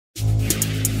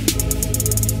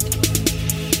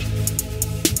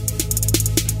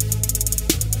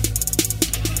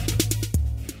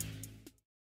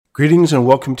Greetings and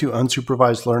welcome to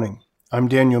Unsupervised Learning. I'm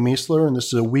Daniel Miesler, and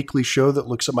this is a weekly show that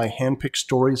looks at my handpicked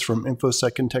stories from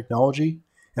InfoSec and technology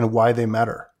and why they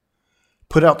matter.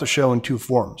 Put out the show in two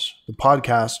forms: the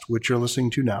podcast, which you're listening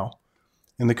to now,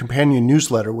 and the companion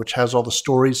newsletter, which has all the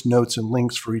stories, notes, and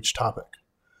links for each topic.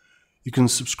 You can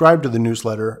subscribe to the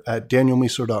newsletter at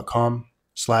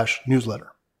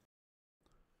danielmiesler.com/newsletter.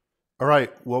 All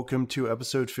right, welcome to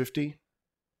episode 50.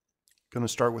 Going to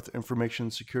start with information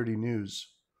security news.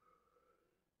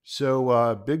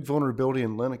 So big vulnerability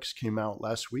in Linux came out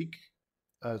last week.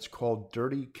 It's called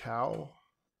Dirty Cow.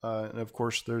 And of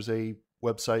course, there's a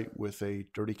website with a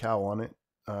dirty cow on it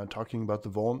talking about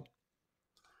the vuln.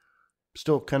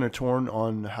 Still kind of torn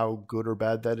on how good or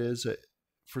bad that is.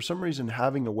 For some reason,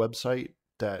 having a website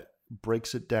that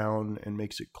breaks it down and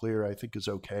makes it clear, I think is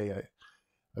okay.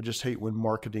 I just hate when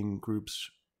marketing groups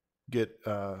get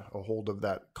a hold of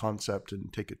that concept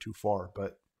and take it too far.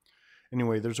 But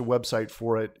anyway, there's a website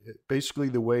for it. Basically,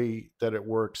 the way that it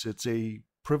works, it's a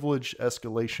privilege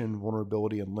escalation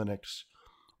vulnerability in Linux,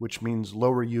 which means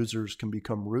lower users can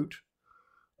become root.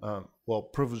 Well,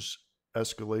 privilege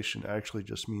escalation actually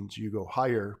just means you go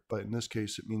higher, but in this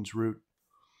case, it means root.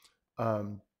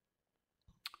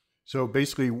 So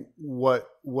basically, what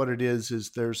it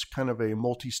is there's kind of a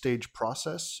multi-stage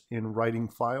process in writing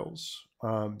files.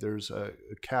 There's a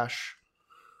cache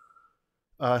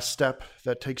step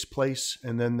that takes place,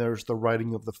 and then there's the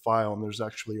writing of the file, and there's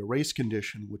actually a race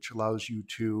condition which allows you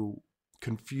to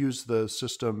confuse the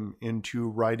system into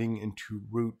writing into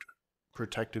root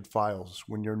protected files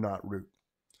when you're not root.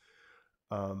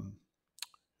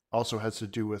 Also has to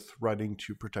do with writing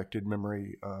to protected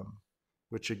memory,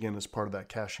 which again is part of that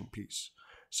caching piece.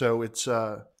 So it's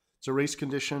a race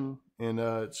condition, and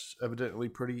it's evidently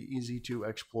pretty easy to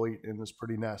exploit and is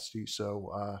pretty nasty.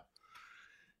 So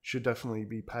should definitely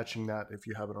be patching that if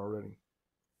you haven't already.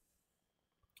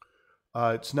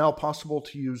 It's now possible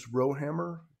to use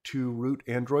Rowhammer to root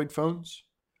Android phones.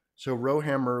 So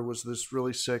Rowhammer was this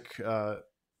really sick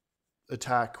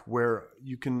attack where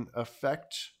you can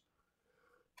affect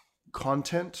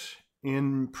content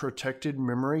in protected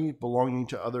memory belonging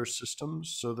to other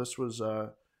systems. So this was,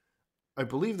 I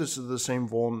believe this is the same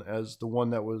vuln as the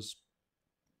one that was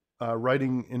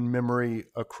writing in memory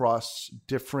across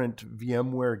different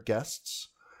VMware guests.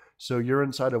 So you're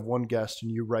inside of one guest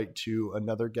and you write to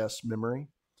another guest's memory.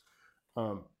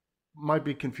 Might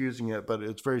be confusing it, but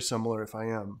it's very similar if I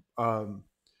am.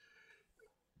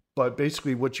 But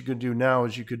basically what you could do now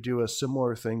is you could do a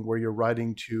similar thing where you're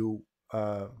writing to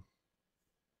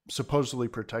supposedly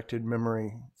protected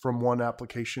memory from one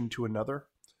application to another.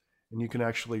 And you can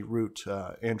actually root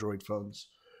Android phones.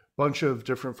 Bunch of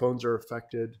different phones are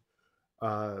affected.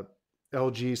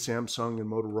 LG, Samsung, and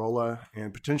Motorola,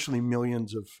 and potentially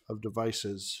millions of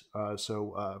devices.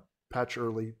 So patch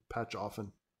early, patch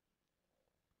often.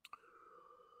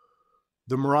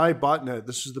 The Mirai botnet,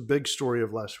 this is the big story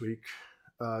of last week,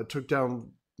 took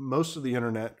down most of the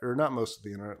internet, or not most of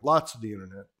the internet, lots of the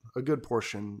internet, a good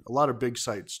portion, a lot of big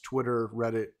sites, Twitter,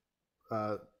 Reddit,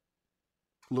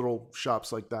 little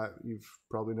shops like that you've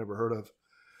probably never heard of.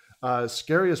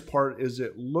 Scariest part is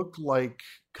it looked like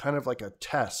kind of like a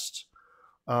test.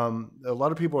 A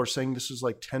lot of people are saying this is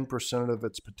like 10% of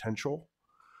its potential.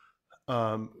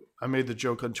 I made the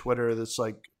joke on Twitter that's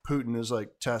like Putin is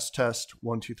like test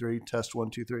 1 2 3, test 1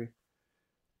 2 3.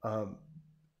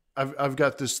 I've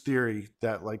got this theory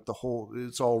that like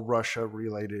it's all Russia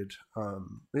related.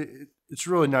 It's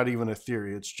really not even a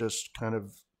theory. It's just kind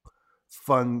of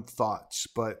fun thoughts,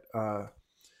 but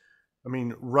I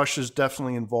mean, Russia's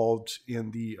definitely involved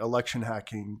in the election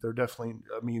hacking. They're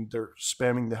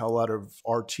spamming the hell out of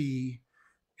RT,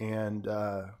 and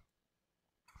the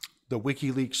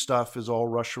WikiLeaks stuff is all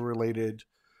Russia related.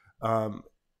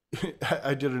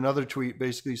 I did another tweet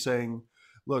basically saying,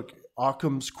 look,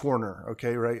 Occam's corner,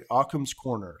 okay, right? Occam's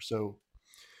corner. So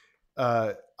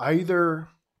either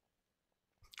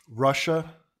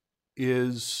Russia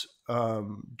is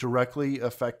directly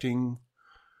affecting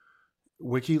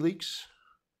WikiLeaks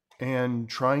and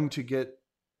trying to get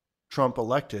Trump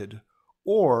elected,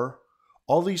 or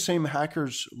all these same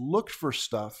hackers looked for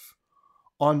stuff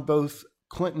on both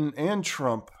Clinton and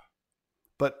Trump,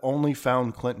 but only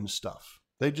found Clinton stuff.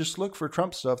 They just looked for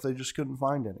Trump stuff. They just couldn't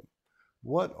find any.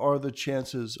 What are the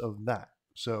chances of that?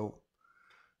 So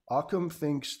Occam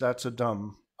thinks that's a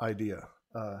dumb idea.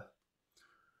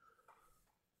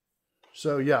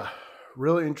 So yeah,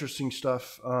 really interesting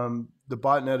stuff. The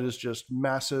botnet is just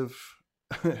massive.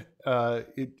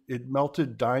 It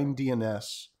melted Dyn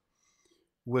DNS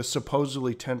with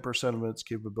supposedly 10% of its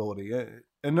capability.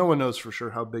 And no one knows for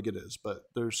sure how big it is,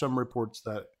 but there's some reports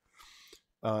that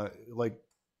Like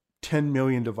 10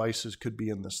 million devices could be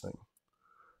in this thing.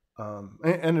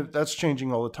 And that's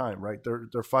changing all the time, right?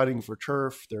 They're fighting for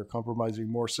turf. They're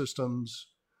compromising more systems.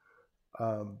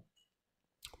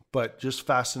 But just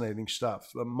fascinating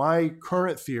stuff. My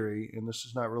current theory, and this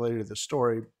is not related to the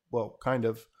story, well, kind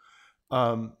of.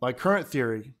 My current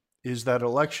theory is that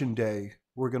election day,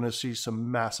 we're going to see some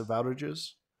massive outages.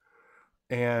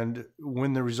 And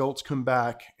when the results come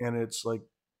back and it's like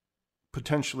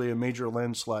potentially a major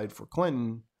landslide for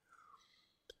Clinton,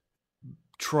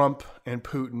 Trump and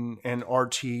Putin and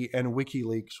RT and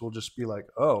WikiLeaks will just be like,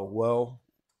 oh, well,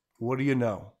 what do you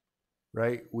know?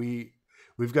 Right?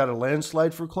 We've got a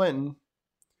landslide for Clinton,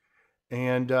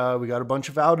 and we got a bunch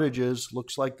of outages.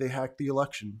 Looks like they hacked the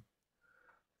election.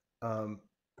 And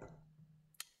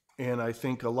I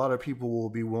think a lot of people will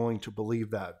be willing to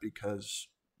believe that because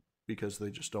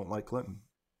they just don't like Clinton.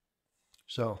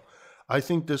 So I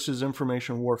think this is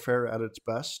information warfare at its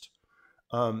best.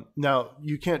 Now,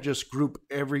 you can't just group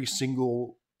every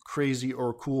single crazy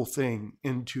or cool thing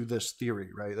into this theory,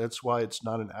 right? That's why it's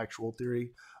not an actual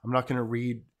theory. I'm not going to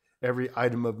read every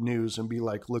item of news and be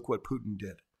like, look what Putin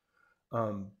did.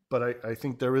 But I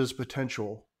think there is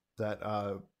potential that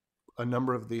a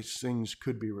number of these things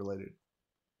could be related.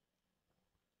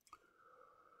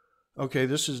 Okay,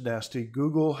 this is nasty.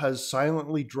 Google has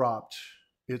silently dropped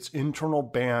its internal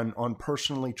ban on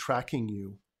personally tracking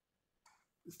you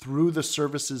through the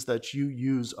services that you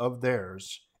use of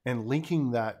theirs and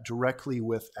linking that directly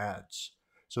with ads.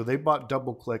 So they bought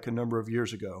DoubleClick a number of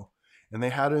years ago, and they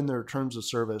had in their terms of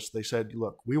service, they said,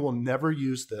 look, we will never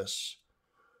use this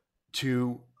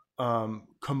to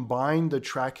combine the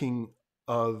tracking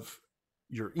of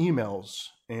your emails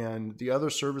and the other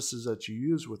services that you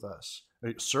use with us.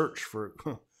 Search for,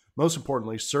 most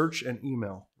importantly, search and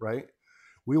email, right?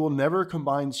 We will never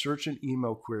combine search and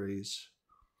email queries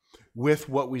with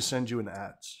what we send you in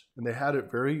ads. And they had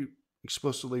it very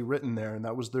explicitly written there, and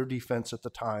that was their defense at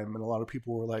the time. And a lot of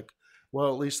people were like,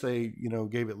 well, at least they,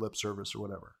 gave it lip service or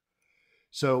whatever.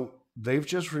 So they've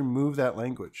just removed that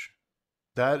language.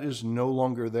 That is no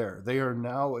longer there. They are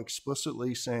now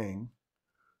explicitly saying,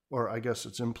 or I guess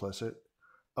it's implicit,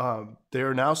 they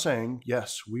are now saying,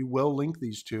 yes, we will link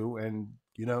these two, and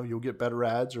you'll get better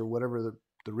ads or whatever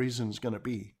the reason is going to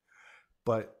be.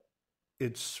 But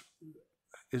it's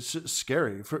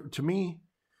scary. To me,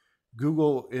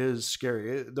 Google is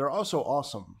scary. They're also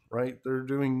awesome, right? They're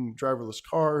doing driverless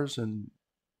cars and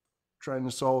trying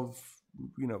to solve,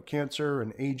 cancer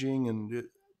and aging, and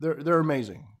they're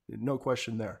amazing. No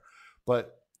question there.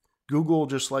 But Google,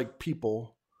 just like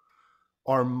people,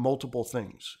 are multiple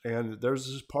things. And there's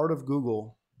this part of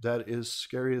Google that is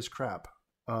scary as crap.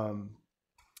 And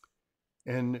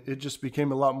it just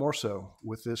became a lot more so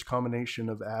with this combination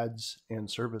of ads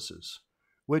and services,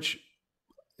 which,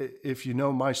 if you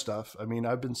know my stuff, I mean,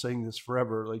 I've been saying this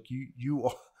forever. Like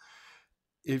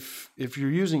if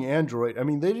you're using Android, I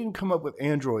mean, they didn't come up with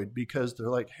Android because they're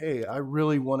like, hey, I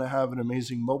really want to have an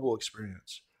amazing mobile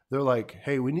experience. They're like,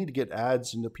 hey, we need to get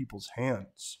ads into people's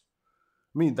hands.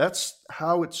 I mean, that's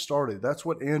how it started. That's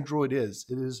what Android is.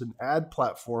 It is an ad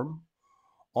platform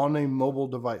on a mobile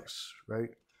device,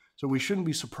 right? So we shouldn't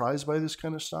be surprised by this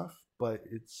kind of stuff, but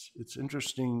it's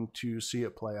interesting to see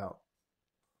it play out.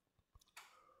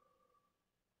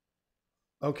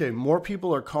 Okay, more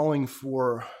people are calling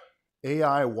for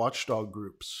AI watchdog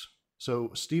groups.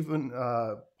 So Stephen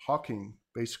Hawking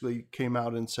basically came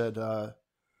out and said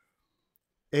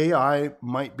AI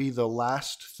might be the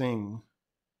last thing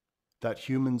that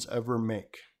humans ever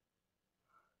make.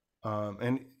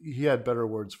 And he had better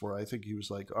words for it. I think he was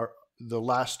like, the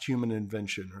last human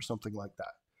invention or something like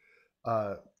that.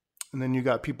 And then you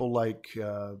got people like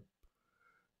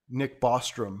Nick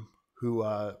Bostrom, who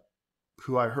I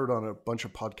heard on a bunch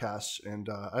of podcasts, and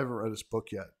I haven't read his book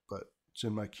yet, but it's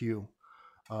in my queue,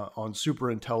 on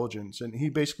superintelligence. And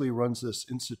he basically runs this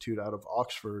institute out of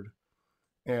Oxford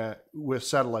with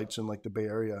satellites in like the Bay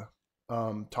Area,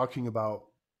 talking about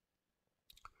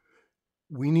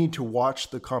we need to watch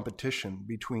the competition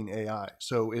between AI.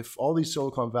 So if all these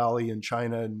Silicon Valley and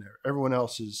China and everyone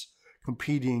else is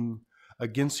competing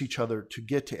against each other to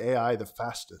get to AI the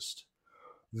fastest,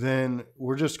 then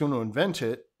we're just going to invent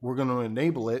it. We're going to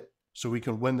enable it so we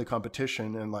can win the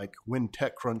competition and like win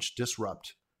TechCrunch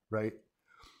disrupt, right?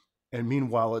 And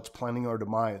meanwhile, it's planning our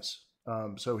demise.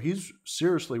 So he's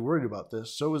seriously worried about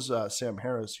this. So is Sam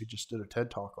Harris, who just did a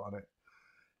TED Talk on it.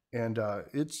 And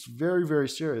it's very, very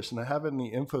serious. And I have it in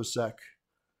the InfoSec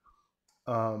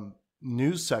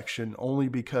news section only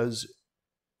because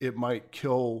it might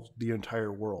kill the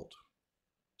entire world.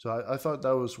 So I thought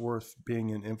that was worth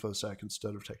being in InfoSec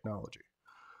instead of technology.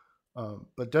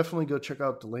 But definitely go check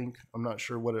out the link. I'm not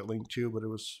sure what it linked to, but it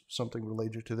was something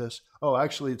related to this. Oh,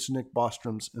 actually, it's Nick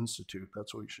Bostrom's Institute.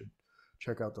 That's what you should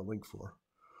check out the link for.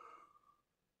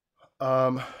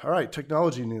 All right,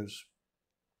 technology news.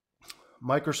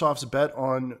 Microsoft's bet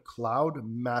on cloud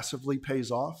massively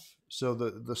pays off. So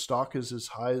the stock is as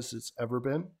high as it's ever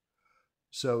been.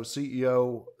 So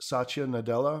CEO Satya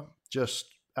Nadella just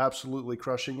absolutely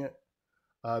crushing it.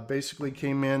 Basically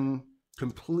came in,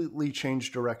 completely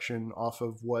changed direction off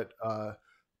of what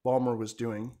Ballmer was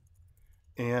doing,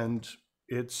 and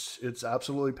it's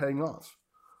absolutely paying off.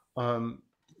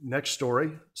 Next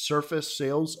story: Surface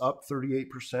sales up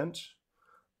 38%.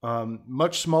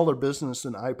 Much smaller business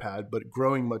than iPad, but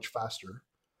growing much faster.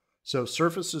 So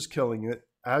Surface is killing it.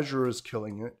 Azure is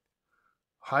killing it.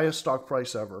 Highest stock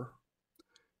price ever.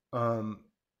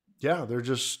 Yeah, they're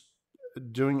just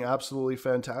doing absolutely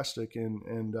fantastic,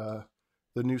 and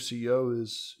the new CEO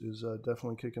is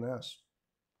definitely kicking ass.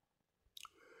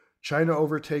 China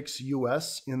overtakes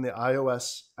US in the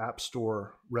iOS App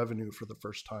Store revenue for the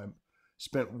first time.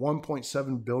 Spent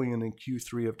 1.7 billion in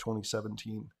Q3 of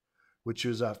 2017, which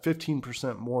is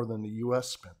 15% more than the US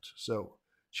spent. So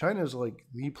China is like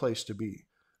the place to be.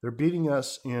 They're beating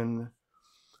us in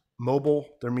mobile.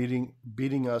 They're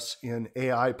beating us in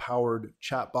AI-powered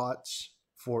chatbots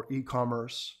for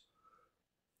e-commerce.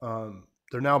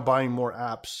 They're now buying more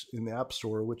apps in the App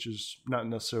Store, which is not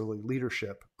necessarily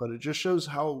leadership, but it just shows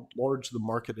how large the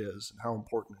market is and how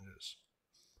important it is.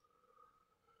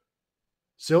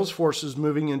 Salesforce is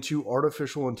moving into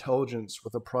artificial intelligence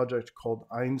with a project called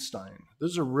Einstein.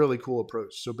 This is a really cool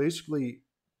approach. So basically,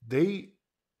 they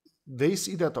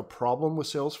see that the problem with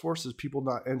Salesforce is people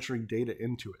not entering data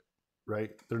into it, right?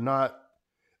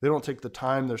 They don't take the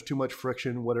time. There's too much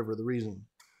friction, whatever the reason.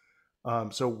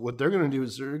 So what they're going to do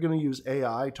is they're going to use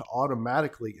AI to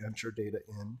automatically enter data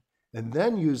in, and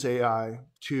then use AI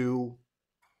to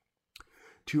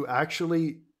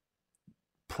actually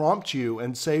prompt you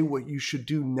and say what you should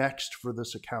do next for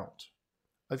this account.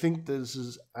 I think this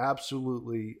is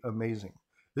absolutely amazing.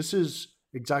 This is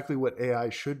exactly what AI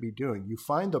should be doing. You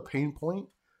find the pain point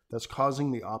that's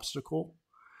causing the obstacle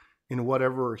in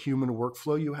whatever human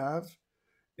workflow you have,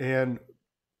 and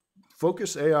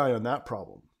focus AI on that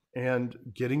problem. And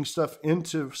getting stuff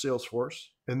into Salesforce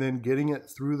and then getting it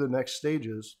through the next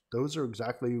stages, those are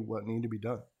exactly what need to be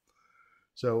done.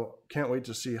 So can't wait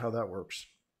to see how that works.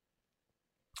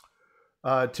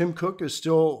 Tim Cook is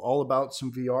still all about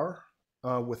some VR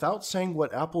without saying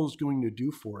what Apple is going to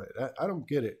do for it. I don't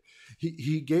get it.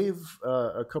 He gave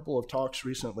a couple of talks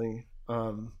recently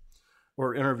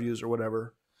or interviews or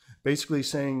whatever, basically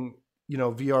saying,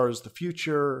 VR is the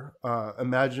future.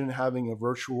 Imagine having a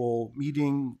virtual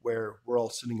meeting where we're all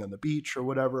sitting on the beach or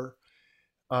whatever.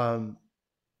 And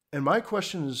my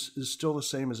question is still the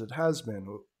same as it has been.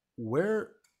 Where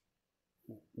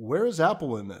is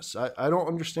Apple in this? I don't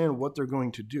understand what they're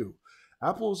going to do.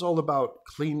 Apple is all about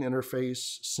clean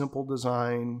interface, simple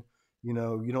design. You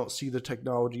don't see the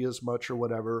technology as much or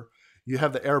whatever. You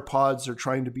have the AirPods. They're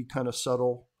trying to be kind of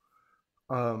subtle.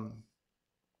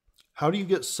 How do you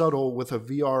get subtle with a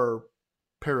VR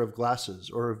pair of glasses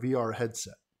or a VR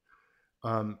headset?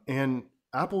 And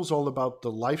Apple's all about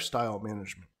the lifestyle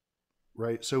management,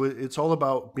 right? So it's all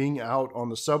about being out on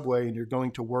the subway and you're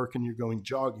going to work and you're going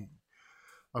jogging.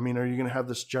 I mean, are you going to have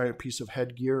this giant piece of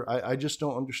headgear? I just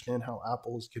don't understand how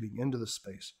Apple is getting into this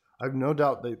space. I have no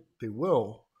doubt they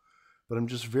will, but I'm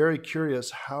just very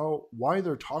curious why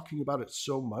they're talking about it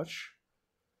so much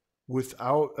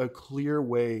without a clear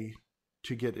way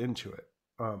to get into it.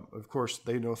 Of course,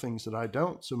 they know things that I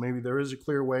don't, so maybe there is a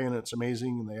clear way and it's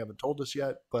amazing and they haven't told us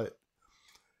yet, but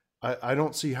I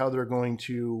don't see how they're going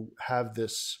to have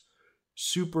this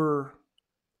super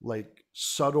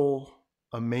subtle,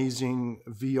 amazing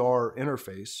VR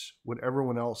interface when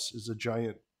everyone else is a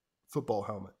giant football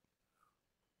helmet.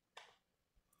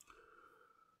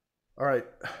 All right,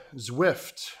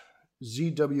 Zwift,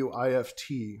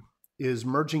 ZWIFT, is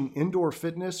merging indoor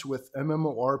fitness with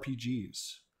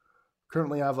MMORPGs.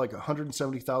 Currently, I have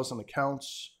 170,000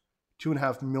 accounts,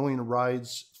 2.5 million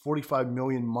rides, 45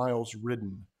 million miles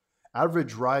ridden.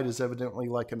 Average ride is evidently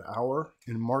an hour,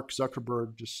 and Mark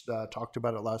Zuckerberg just talked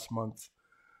about it last month.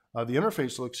 The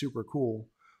interface looks super cool,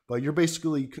 but you're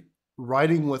basically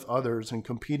riding with others and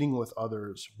competing with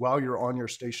others while you're on your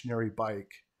stationary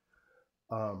bike.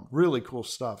 Really cool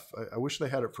stuff. I wish they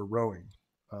had it for rowing.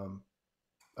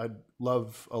 I'd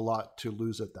love a lot to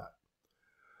lose at that.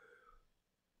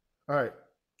 All right,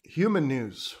 human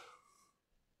news.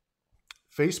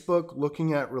 Facebook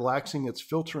looking at relaxing its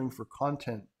filtering for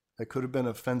content that could have been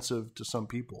offensive to some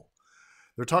people.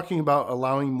 They're talking about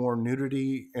allowing more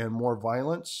nudity and more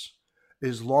violence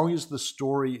as long as the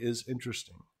story is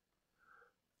interesting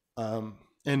and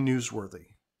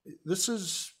newsworthy. This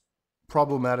is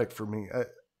problematic for me.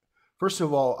 First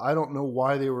of all, I don't know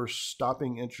why they were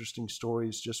stopping interesting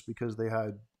stories just because they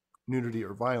had nudity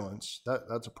or violence.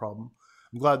 That's a problem.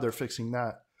 I'm glad they're fixing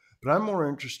that. But I'm more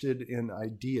interested in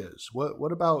ideas.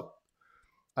 What about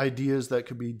ideas that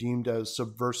could be deemed as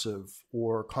subversive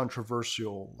or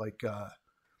controversial? Like,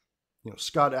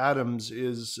 Scott Adams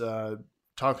is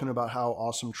talking about how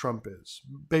awesome Trump is.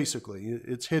 Basically,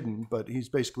 it's hidden, but he's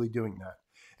basically doing that.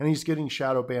 And he's getting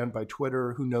shadow banned by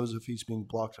Twitter. Who knows if he's being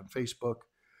blocked on Facebook?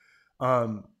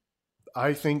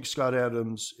 I think Scott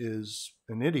Adams is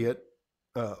an idiot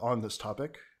on this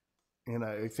topic. And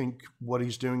I think what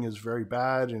he's doing is very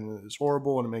bad and is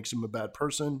horrible and it makes him a bad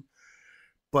person.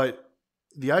 But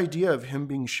the idea of him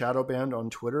being shadow banned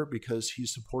on Twitter because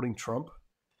he's supporting Trump,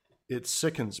 it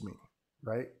sickens me,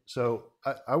 right? So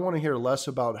I want to hear less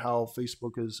about how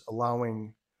Facebook is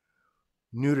allowing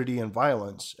nudity and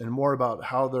violence and more about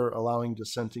how they're allowing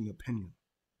dissenting opinion.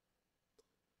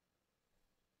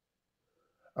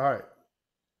 All right.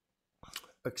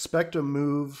 Expect a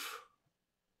move.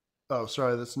 Oh,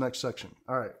 sorry, that's the next section.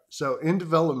 All right. So in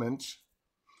development,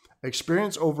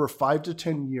 experience over 5 to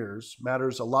 10 years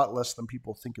matters a lot less than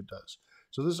people think it does.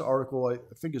 So this article, I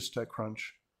think it's TechCrunch,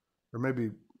 or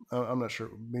maybe, I'm not sure,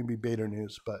 maybe Beta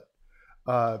News,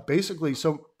 but basically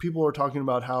some people are talking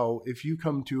about how if you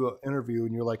come to an interview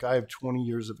and you're like, I have 20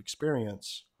 years of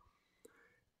experience,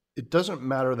 it doesn't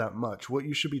matter that much. What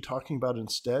you should be talking about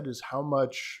instead is how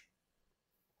much,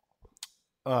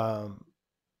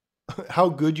 how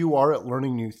good you are at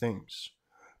learning new things.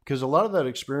 Because a lot of that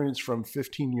experience from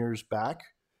 15 years back,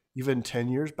 even 10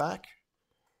 years back,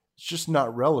 it's just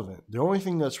not relevant. The only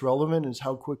thing that's relevant is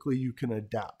how quickly you can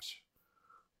adapt.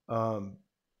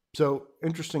 So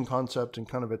interesting concept and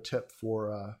kind of a tip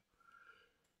for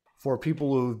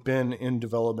people who've been in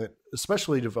development,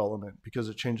 especially development, because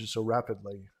it changes so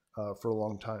rapidly for a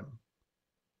long time.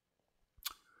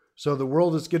 So the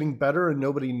world is getting better and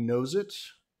nobody knows it.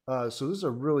 So this is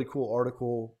a really cool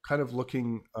article, kind of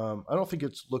looking, I don't think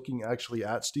it's looking actually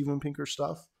at Steven Pinker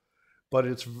stuff, but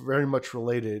it's very much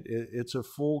related. It's a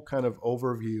full kind of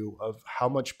overview of how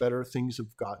much better things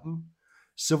have gotten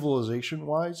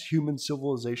civilization-wise, human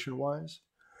civilization-wise,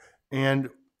 and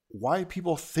why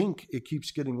people think it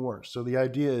keeps getting worse. So the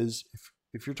idea is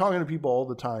if you're talking to people all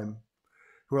the time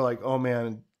who are like, oh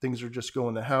man, things are just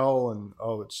going to hell and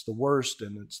oh, it's the worst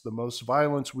and it's the most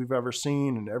violence we've ever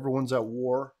seen and everyone's at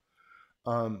war.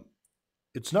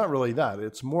 It's not really that.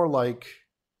 It's more like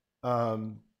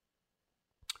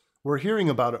we're hearing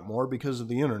about it more because of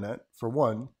the internet, for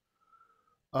one,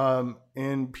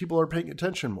 and people are paying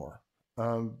attention more.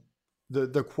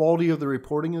 The quality of the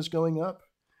reporting is going up.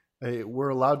 We're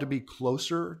allowed to be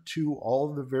closer to all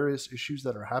of the various issues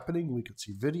that are happening. We could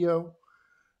see video.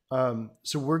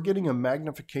 So we're getting a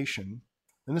magnification,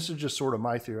 and this is just sort of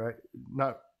my theory,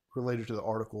 not related to the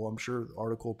article. I'm sure the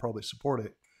article will probably support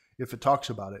it if it talks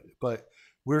about it, but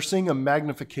we're seeing a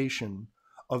magnification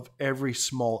of every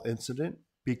small incident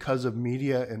because of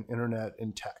media and internet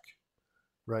and tech,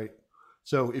 right?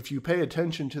 So if you pay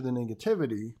attention to the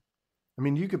negativity, I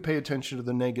mean, you could pay attention to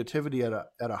the negativity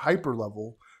at a hyper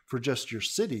level for just your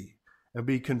city and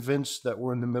be convinced that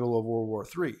we're in the middle of World War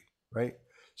III, right?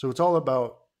 So it's all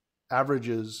about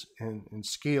averages and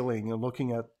scaling and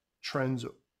looking at trends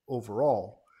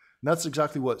overall. And that's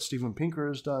exactly what Steven Pinker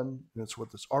has done. And it's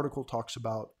what this article talks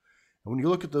about. And when you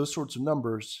look at those sorts of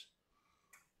numbers,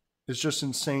 it's just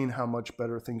insane how much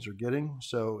better things are getting.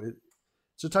 So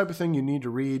it's the type of thing you need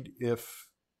to read if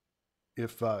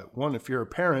you're a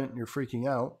parent and you're freaking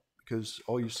out because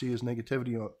all you see is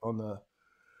negativity on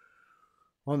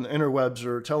the interwebs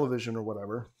or television or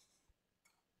whatever.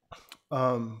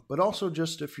 But also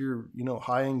just if you're,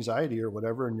 high anxiety or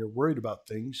whatever, and you're worried about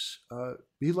things,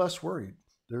 be less worried.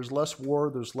 There's less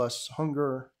war, there's less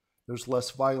hunger, there's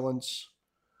less violence,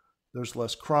 there's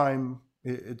less crime.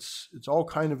 It's all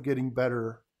kind of getting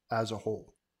better as a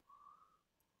whole.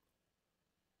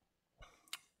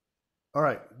 All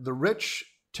right. The rich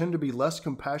tend to be less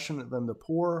compassionate than the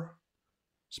poor.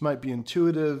 This might be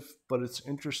intuitive, but it's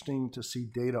interesting to see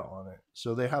data on it.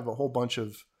 So they have a whole bunch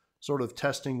of sort of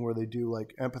testing where they do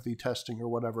like empathy testing or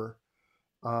whatever.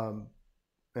 And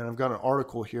I've got an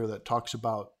article here that talks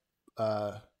about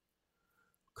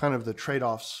kind of the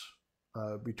trade-offs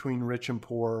between rich and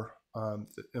poor,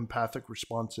 the empathic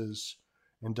responses,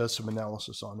 and does some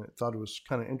analysis on it. Thought it was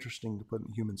kind of interesting to put in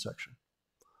the human section.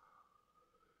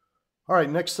 All right,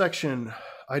 next section,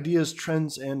 ideas,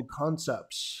 trends, and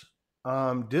concepts.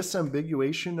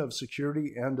 Disambiguation of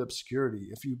security and obscurity.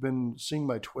 If you've been seeing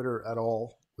my Twitter at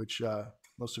all, which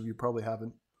most of you probably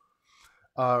haven't,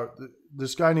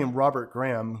 this guy named Robert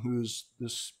Graham, who's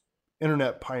this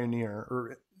internet pioneer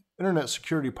or internet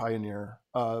security pioneer,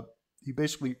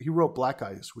 he wrote Black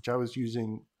Ice, which I was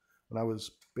using when I was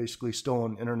basically still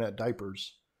in internet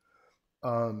diapers.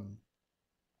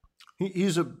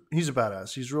 He's a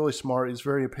badass. He's really smart. He's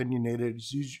very opinionated.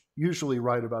 He's usually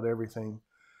right about everything.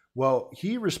 Well,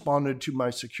 he responded to my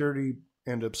security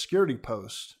and obscurity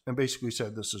post and basically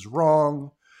said, this is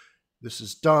wrong. This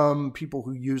is dumb. People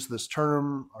who use this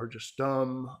term are just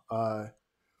dumb.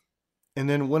 And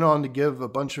then went on to give a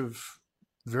bunch of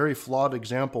very flawed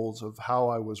examples of how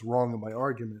I was wrong in my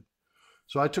argument.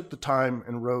 So I took the time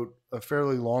and wrote a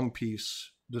fairly long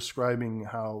piece describing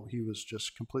how he was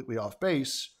just completely off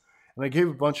base. And I gave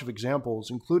a bunch of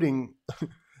examples, including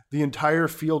the entire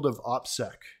field of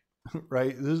OPSEC,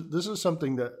 right? This is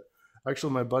something that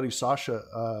actually my buddy Sasha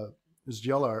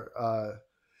Zjelar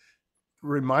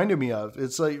reminded me of.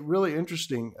 It's like really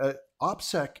interesting.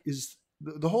 OPSEC is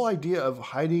the whole idea of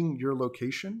hiding your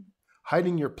location,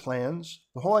 hiding your plans,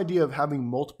 the whole idea of having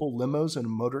multiple limos and a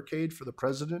motorcade for the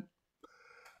president,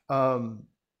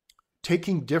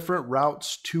 taking different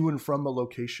routes to and from a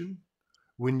location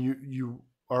when you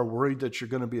are worried that you're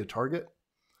going to be a target.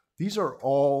 These are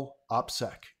all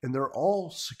OPSEC, and they're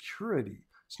all security.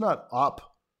 It's not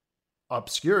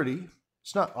obscurity.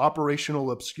 It's not operational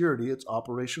obscurity. It's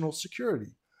operational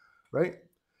security, right?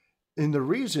 And the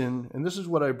reason, and this is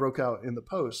what I broke out in the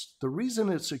post, the reason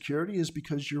it's security is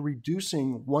because you're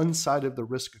reducing one side of the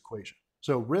risk equation.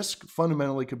 So risk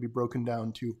fundamentally could be broken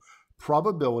down to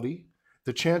probability,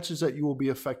 the chances that you will be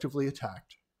effectively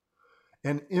attacked,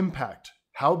 and impact,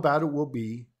 how bad it will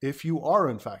be if you are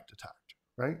in fact attacked,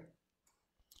 right?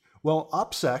 Well,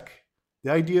 OPSEC,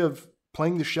 the idea of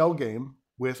playing the shell game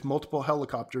with multiple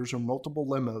helicopters or multiple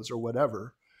limos or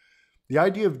whatever, the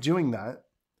idea of doing that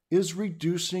is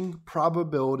reducing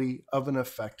probability of an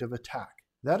effective attack.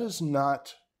 That is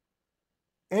not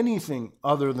anything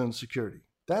other than security.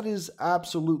 That is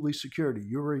absolutely security.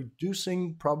 You're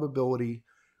reducing probability,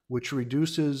 which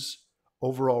reduces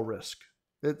overall risk.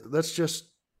 That's just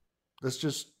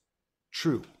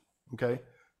true. Okay.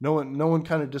 No one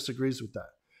kind of disagrees with that.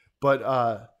 But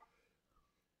I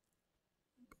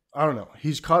don't know.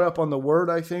 He's caught up on the word,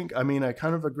 I think. I mean, I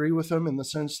kind of agree with him in the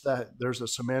sense that there's a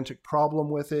semantic problem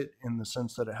with it, in the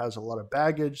sense that it has a lot of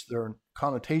baggage. There are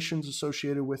connotations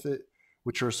associated with it,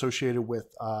 which are associated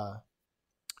with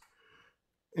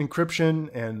encryption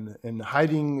and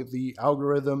hiding the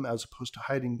algorithm as opposed to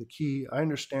hiding the key. I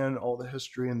understand all the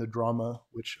history and the drama,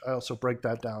 which I also break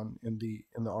that down in the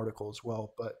article as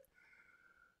well. But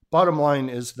bottom line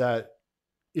is that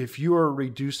if you are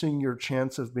reducing your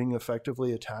chance of being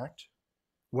effectively attacked,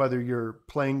 whether you're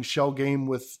playing shell game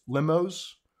with limos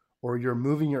or you're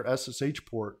moving your SSH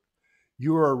port,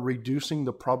 you are reducing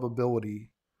the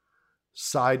probability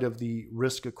side of the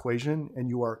risk equation, and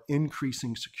you are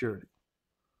increasing security.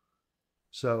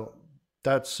 So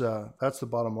that's the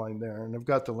bottom line there. And I've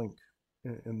got the link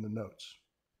in the notes.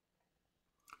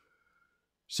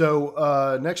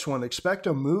 So next one, expect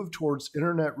a move towards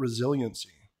internet resiliency.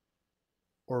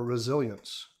 Or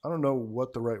resilience. I don't know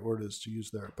what the right word is to use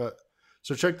there, but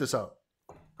so check this out.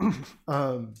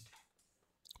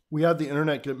 We had the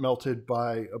internet get melted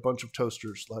by a bunch of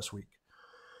toasters last week,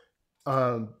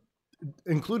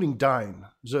 including Dyn.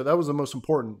 So that was the most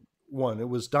important one. It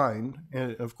was Dyn,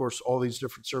 and of course, all these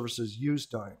different services use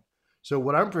Dyn. So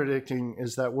what I'm predicting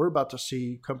is that we're about to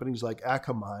see companies like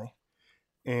Akamai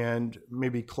and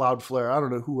maybe Cloudflare. I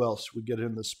don't know who else would get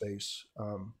in this space.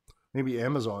 Maybe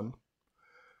Amazon.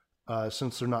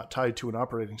 Since they're not tied to an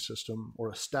operating system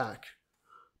or a stack.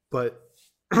 But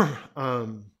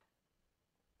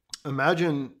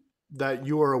imagine that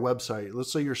you are a website.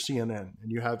 Let's say you're CNN,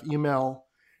 and you have email,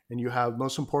 and you have,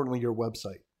 most importantly, your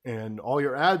website. And all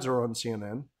your ads are on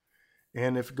CNN.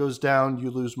 And if it goes down, you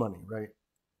lose money, right?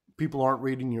 People aren't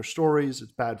reading your stories.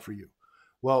 It's bad for you.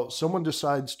 Well, someone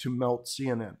decides to melt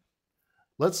CNN.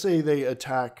 Let's say they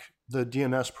attack the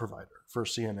DNS provider for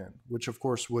CNN, which of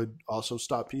course would also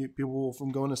stop people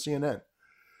from going to CNN.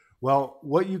 Well,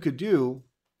 what you could do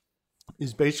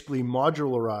is basically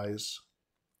modularize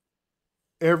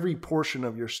every portion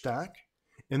of your stack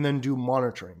and then do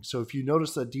monitoring. So if you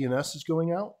notice that DNS is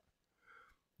going out,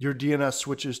 your DNS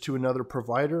switches to another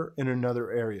provider in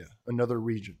another area, another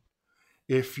region.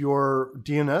 If your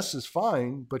DNS is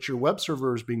fine, but your web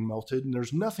server is being melted and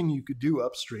there's nothing you could do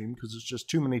upstream because it's just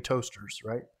too many toasters,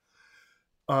 right?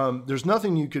 There's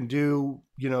nothing you can do.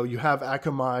 You know, you have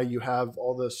Akamai, you have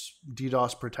all this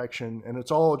DDoS protection, and it's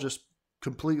all just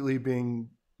completely being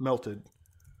melted,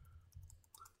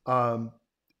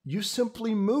 you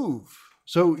simply move.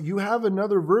 So you have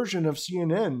another version of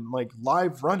CNN like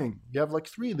live running. You have like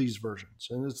 3 of these versions,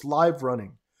 and it's live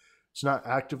running. It's not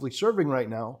actively serving right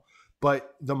now,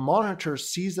 but the monitor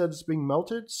sees that it's being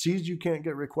melted, sees you can't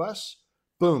get requests,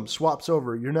 boom, swaps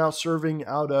over. You're now serving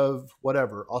out of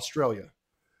whatever, Australia.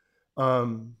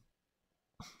 Um,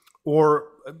 or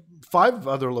 5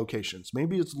 other locations.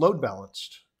 Maybe it's load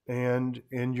balanced and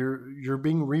you're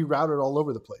being rerouted all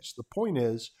over the place. The point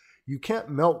is, you can't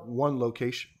melt one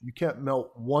location. You can't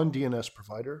melt one DNS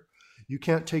provider. You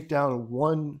can't take down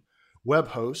one web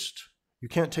host. You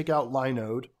can't take out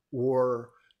Linode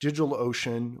or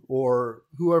DigitalOcean or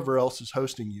whoever else is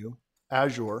hosting you,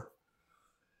 Azure,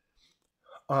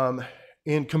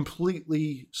 and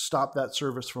completely stop that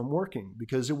service from working,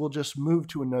 because it will just move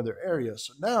to another area.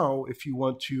 So now if you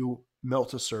want to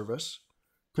melt a service,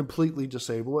 completely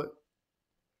disable it,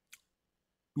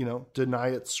 deny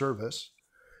its service,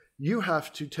 you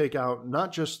have to take out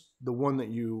not just the one that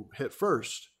you hit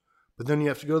first, but then you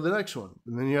have to go to the next one,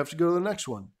 and then you have to go to the next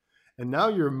one. And now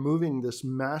you're moving this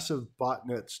massive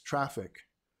botnet traffic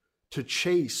to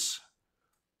chase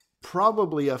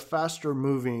probably a faster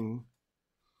moving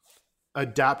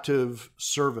adaptive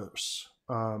service,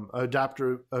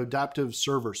 adaptive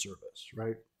server service,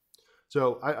 right?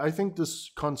 So I think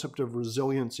this concept of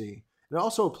resiliency, it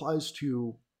also applies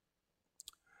to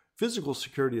physical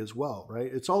security as well,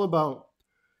 right? It's all about,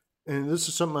 and this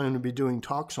is something I'm going to be doing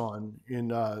talks on in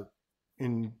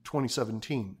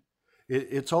 2017.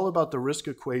 It's all about the risk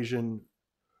equation.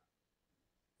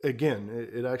 Again,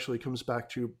 it actually comes back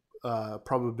to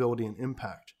probability and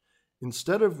impact.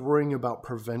 Instead of worrying about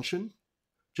prevention,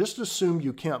 just assume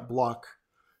you can't block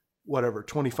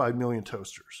 25 million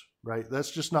toasters, right?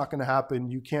 That's just not going to happen.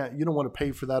 You don't want to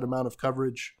pay for that amount of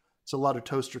coverage. It's a lot of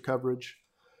toaster coverage.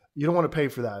 You don't want to pay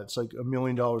for that. It's like $1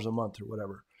 million a month or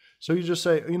whatever. So you just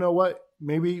say, you know what?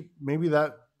 Maybe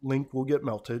that link will get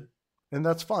melted, and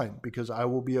that's fine, because I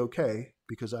will be okay,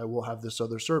 because I will have this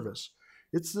other service.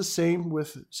 It's the same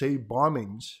with, say,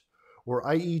 bombings or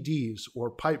IEDs or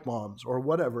pipe bombs or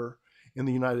whatever in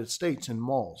the United States in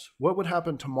malls. What would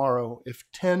happen tomorrow if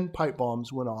 10 pipe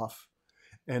bombs went off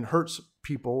and hurt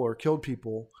people or killed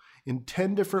people in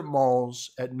 10 different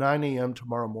malls at 9 a.m.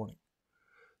 tomorrow morning?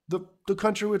 The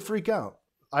country would freak out.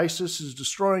 ISIS is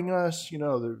destroying us.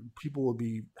 The people would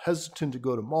be hesitant to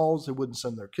go to malls. They wouldn't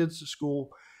send their kids to school.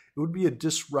 It would be a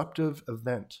disruptive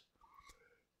event.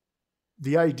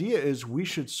 The idea is we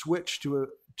should switch to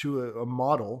a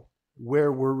model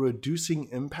where we're reducing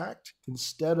impact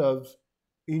instead of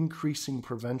increasing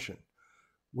prevention.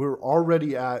 We're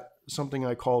already at something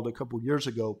I called a couple of years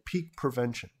ago peak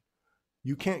prevention.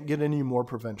 You can't get any more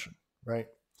prevention, right?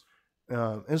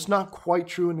 And it's not quite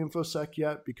true in InfoSec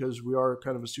yet, because we are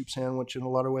kind of a soup sandwich in a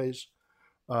lot of ways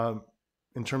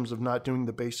in terms of not doing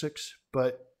the basics.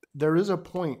 But there is a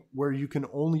point where you can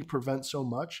only prevent so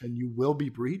much, and you will be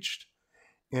breached.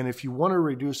 And if you want to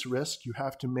reduce risk, you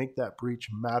have to make that breach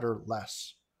matter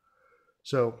less.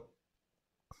 So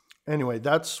anyway,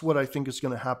 that's what I think is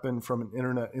going to happen from an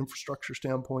internet infrastructure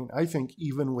standpoint. I think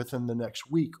even within the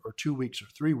next week or 2 weeks or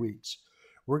 3 weeks,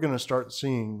 we're going to start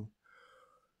seeing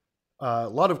a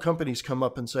lot of companies come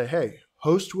up and say, hey,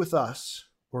 host with us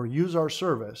or use our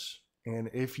service. And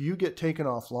if you get taken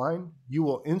offline, you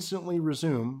will instantly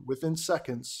resume within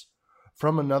seconds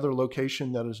from another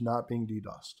location that is not being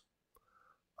DDoSed.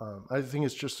 I think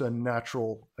it's just a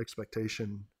natural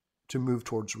expectation to move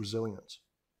towards resilience.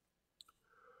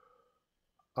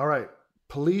 All right,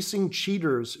 policing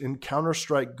cheaters in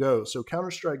Counter-Strike Go. So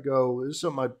Counter-Strike Go is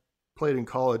something I played in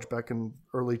college back in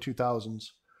early 2000s.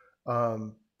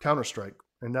 Counter-Strike.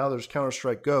 And now there's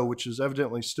Counter-Strike Go, which is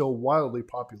evidently still wildly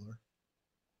popular.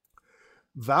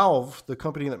 Valve, the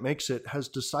company that makes it, has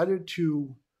decided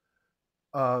to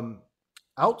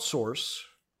crowdsource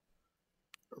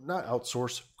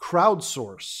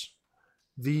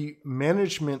the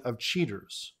management of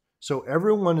cheaters. So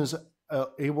everyone is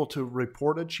able to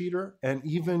report a cheater, and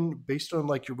even based on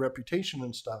like your reputation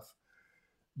and stuff,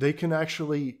 they can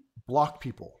actually block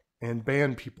people and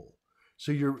ban people.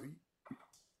 So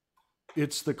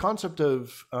it's the concept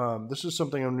of, this is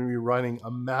something I'm going to be writing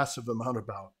a massive amount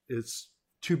about. It's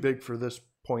too big for this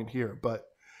point here, but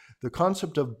the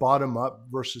concept of bottom up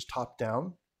versus top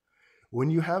down. When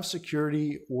you have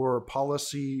security or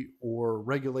policy or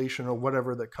regulation or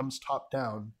whatever that comes top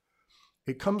down,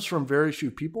 it comes from very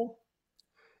few people.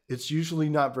 It's usually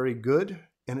not very good,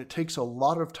 and it takes a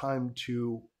lot of time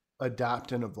to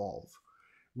adapt and evolve.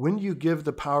 When you give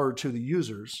the power to the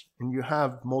users, and you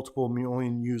have multiple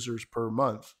million users per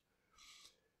month,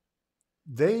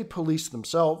 they police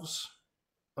themselves.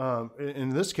 In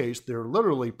this case, they're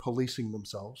literally policing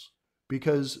themselves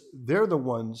because they're the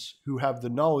ones who have the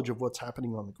knowledge of what's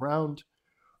happening on the ground.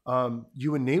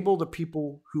 You enable the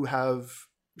people who have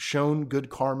shown good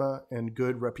karma and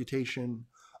good reputation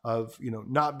of,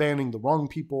 not banning the wrong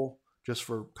people just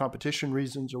for competition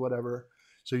reasons or whatever.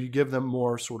 So you give them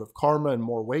more sort of karma and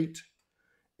more weight,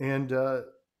 and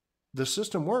the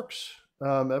system works.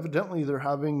 Evidently, they're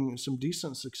having some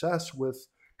decent success with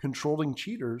controlling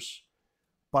cheaters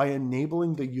by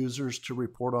enabling the users to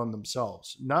report on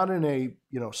themselves, not in a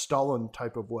Stalin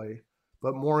type of way,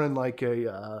 but more in like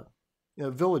a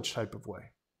village type of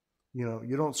way.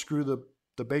 You don't screw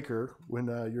the baker when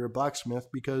you're a blacksmith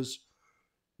because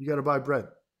you got to buy bread.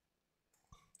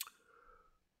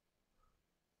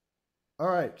 All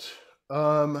right.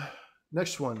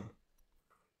 Next one.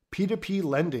 P2P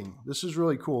lending. This is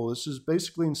really cool. This is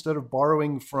basically instead of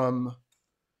borrowing from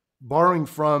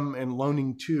and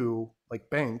loaning to like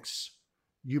banks,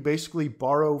 you basically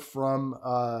borrow from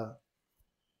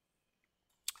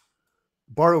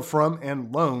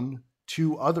and loan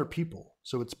to other people.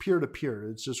 So it's peer-to-peer.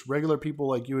 It's just regular people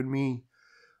like you and me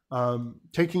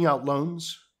taking out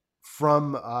loans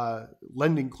from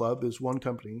Lending Club is one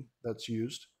company that's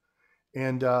used.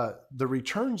 And the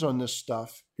returns on this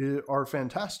stuff are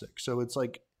fantastic. So it's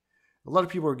like a lot of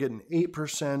people are getting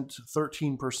 8%,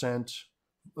 13%,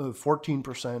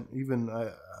 14%. Even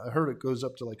I heard it goes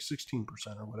up to like 16%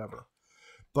 or whatever.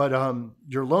 But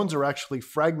your loans are actually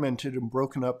fragmented and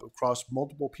broken up across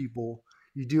multiple people.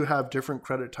 You do have different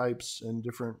credit types and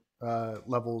different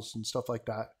levels and stuff like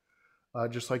that,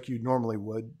 just like you normally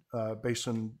would based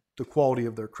on the quality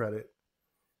of their credit.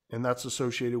 And that's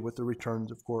associated with the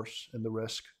returns, of course, and the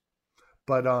risk.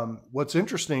 But what's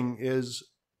interesting is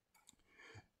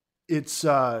it's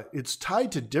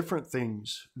tied to different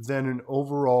things than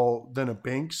a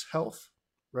bank's health,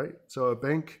 right? So a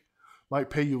bank might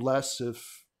pay you less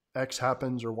if X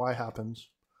happens or Y happens.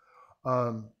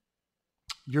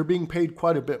 You're being paid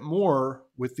quite a bit more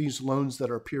with these loans that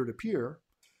are peer-to-peer,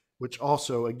 which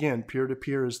also, again,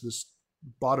 peer-to-peer is this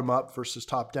bottom-up versus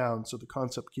top-down. So the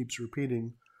concept keeps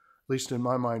repeating, at least in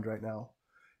my mind right now.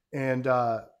 And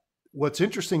what's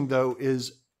interesting, though,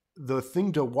 is the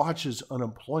thing to watch is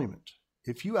unemployment.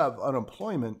 If you have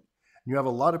unemployment, and you have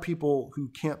a lot of people who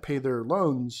can't pay their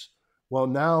loans, well,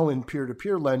 now in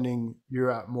peer-to-peer lending,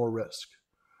 you're at more risk.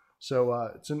 So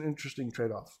it's an interesting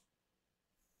trade-off.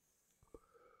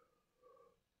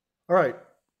 All right.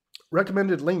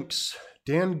 Recommended links.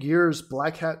 Dan Gear's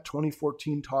Black Hat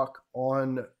 2014 talk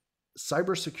on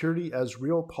cybersecurity as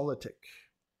realpolitik.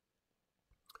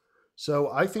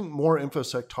 So I think more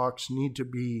InfoSec talks need to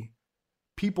be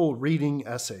people reading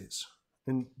essays.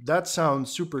 And that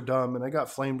sounds super dumb, and I got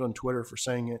flamed on Twitter for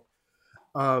saying it.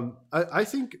 I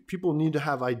think people need to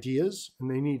have ideas,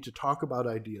 and they need to talk about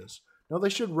ideas. Now, they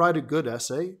should write a good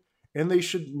essay, and they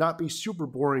should not be super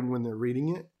boring when they're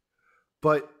reading it.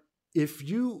 But if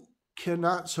you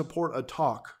cannot support a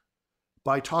talk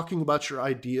by talking about your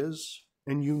ideas,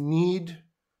 and you need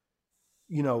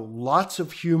lots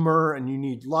of humor, and you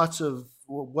need lots of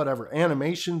whatever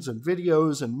animations and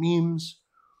videos and memes.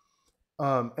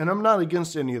 And I'm not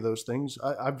against any of those things.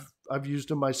 I've used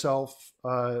them myself,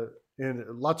 and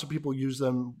lots of people use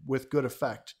them with good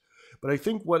effect. But I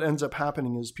think what ends up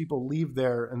happening is people leave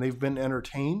there and they've been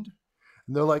entertained,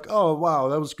 and they're like, "Oh wow,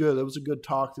 that was good. That was a good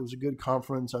talk. That was a good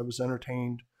conference. I was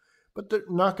entertained." But they're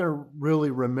not going to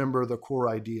really remember the core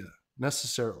idea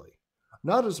necessarily.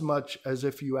 Not as much as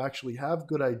if you actually have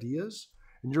good ideas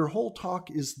and your whole talk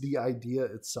is the idea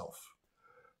itself.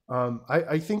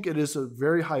 I think it is a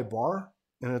very high bar,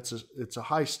 and it's a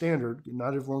high standard.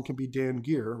 Not everyone can be Dan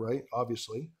Gear, right?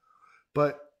 Obviously.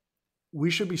 But we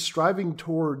should be striving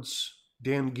towards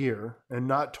Dan Gear and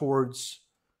not towards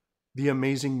the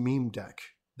amazing meme deck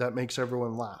that makes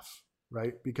everyone laugh,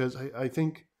 right? Because I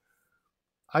think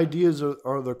ideas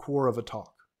are the core of a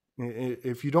talk.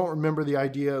 If you don't remember the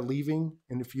idea leaving,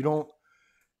 and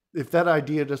if that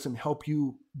idea doesn't help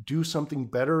you do something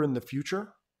better in the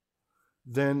future,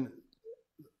 then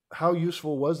how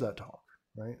useful was that talk,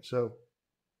 right? So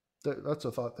that's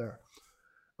a thought there.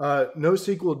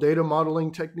 NoSQL data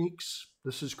modeling techniques.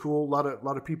 This is cool. A lot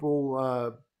of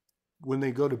people, when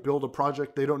they go to build a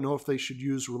project, they don't know if they should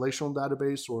use relational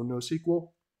database or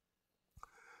NoSQL.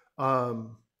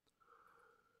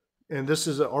 And this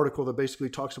is an article that basically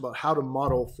talks about how to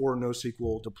model for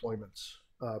NoSQL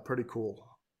deployments. Pretty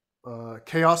cool.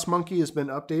 Chaos Monkey has been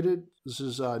updated. This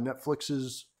is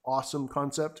Netflix's awesome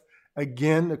concept.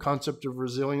 Again, a concept of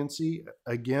resiliency.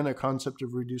 Again, a concept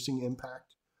of reducing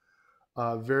impact.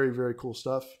 Very, very cool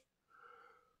stuff.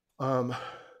 Um,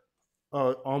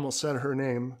 almost said her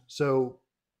name. So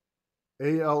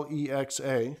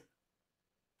Alexa.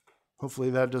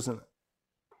 Hopefully that doesn't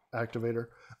activate her.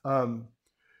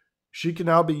 She can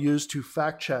now be used to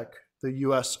fact check the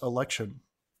U.S. election.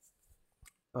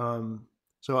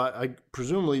 So I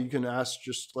presumably you can ask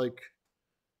just like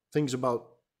things about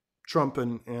Trump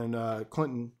and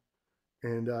Clinton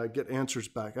and get answers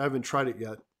back. I haven't tried it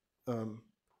yet.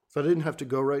 If I didn't have to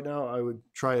go right now, I would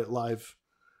try it live,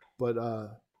 but I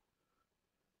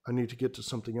need to get to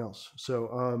something else.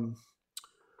 So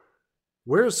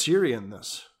where is Siri in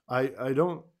this? I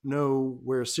don't know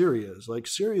where Siri is. Like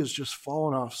Siri is just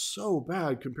fallen off so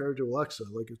bad compared to Alexa.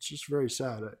 Like it's just very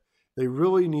sad. They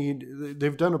really need.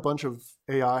 They've done a bunch of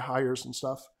AI hires and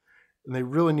stuff, and they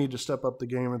really need to step up the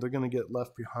game, or they're going to get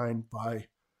left behind by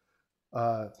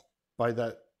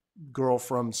that girl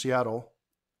from Seattle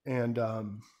and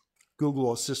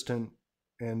Google Assistant,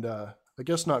 and I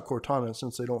guess not Cortana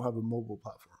since they don't have a mobile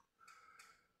platform.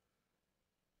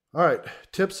 All right,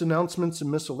 tips, announcements,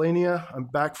 and miscellanea. I'm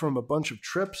back from a bunch of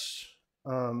trips.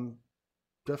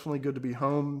 Definitely good to be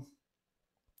home.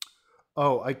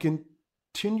 Oh, I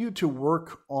continue to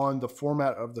work on the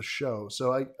format of the show.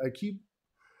 So I keep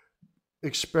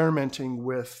experimenting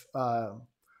with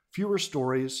fewer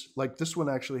stories. Like this one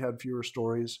actually had fewer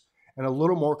stories and a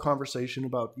little more conversation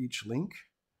about each link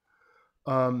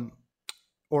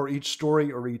or each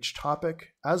story or each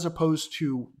topic, as opposed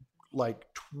to like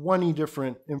 20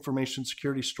 different information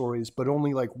security stories, but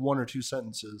only like 1 or 2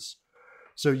 sentences.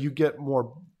 So you get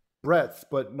more breadth,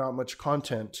 but not much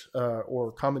content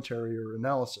or commentary or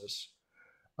analysis.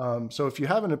 So if you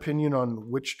have an opinion on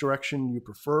which direction you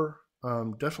prefer,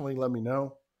 definitely let me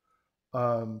know.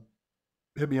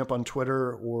 Hit me up on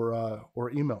Twitter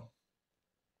or email.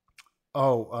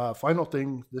 Final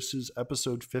thing. This is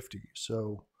episode 50.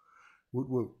 So woot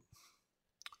woot.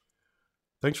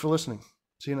 Thanks for listening.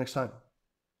 See you next time.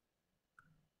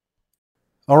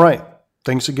 All right.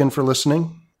 Thanks again for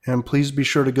listening. And please be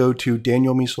sure to go to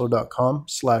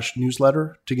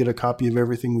danielmiessler.com/newsletter to get a copy of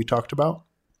everything we talked about.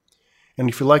 And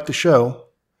if you like the show,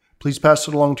 please pass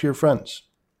it along to your friends.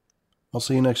 I'll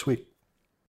see you next week.